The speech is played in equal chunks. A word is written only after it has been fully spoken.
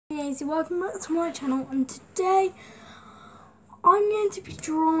Maisie, welcome back to my channel, and today I'm going to be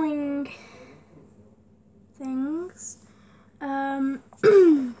drawing things.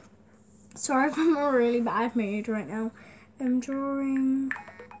 Sorry if I'm in a really bad mood right now. I'm drawing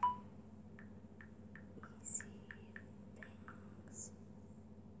easy things.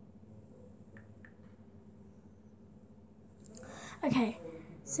 Okay,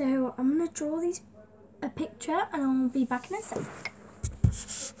 so I'm going to draw a picture and I'll be back in a sec.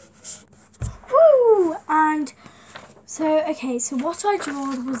 Woo! And so what I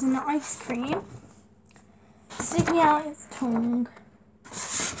drew was an ice cream sticking out its tongue.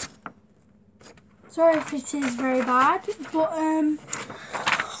 Sorry if it is very bad, but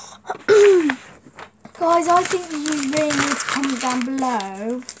guys, I think you really need to comment down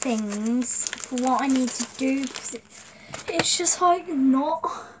below things for what I need to do, because it's just like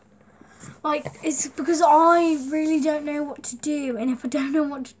it's because I really don't know what to do, and if I don't know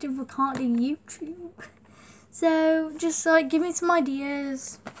what to do, I can't do YouTube. So just like give me some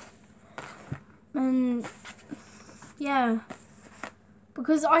ideas, and yeah,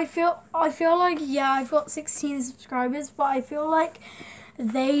 because I feel like, yeah, I've got 16 subscribers, but I feel like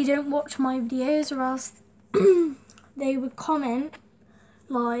they don't watch my videos, or else they would comment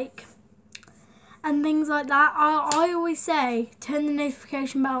like and things like that. I always say turn the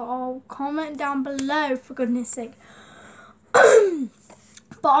notification bell, or comment down below, for goodness sake.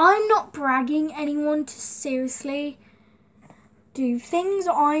 But I'm not bragging anyone to seriously do things.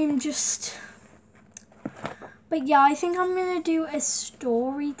 But yeah, I think I'm gonna do a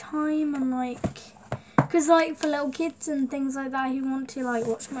story time, and because for little kids and things like that who want to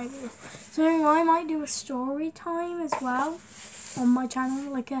watch my videos, so I might do a story time as well on my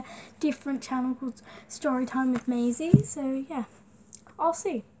channel, like a different channel called Story Time with Maisie. So yeah, I'll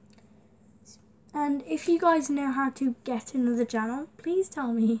see. And if you guys know how to get another channel, please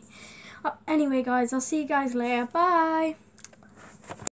tell me. Anyway guys, I'll see you guys later. Bye.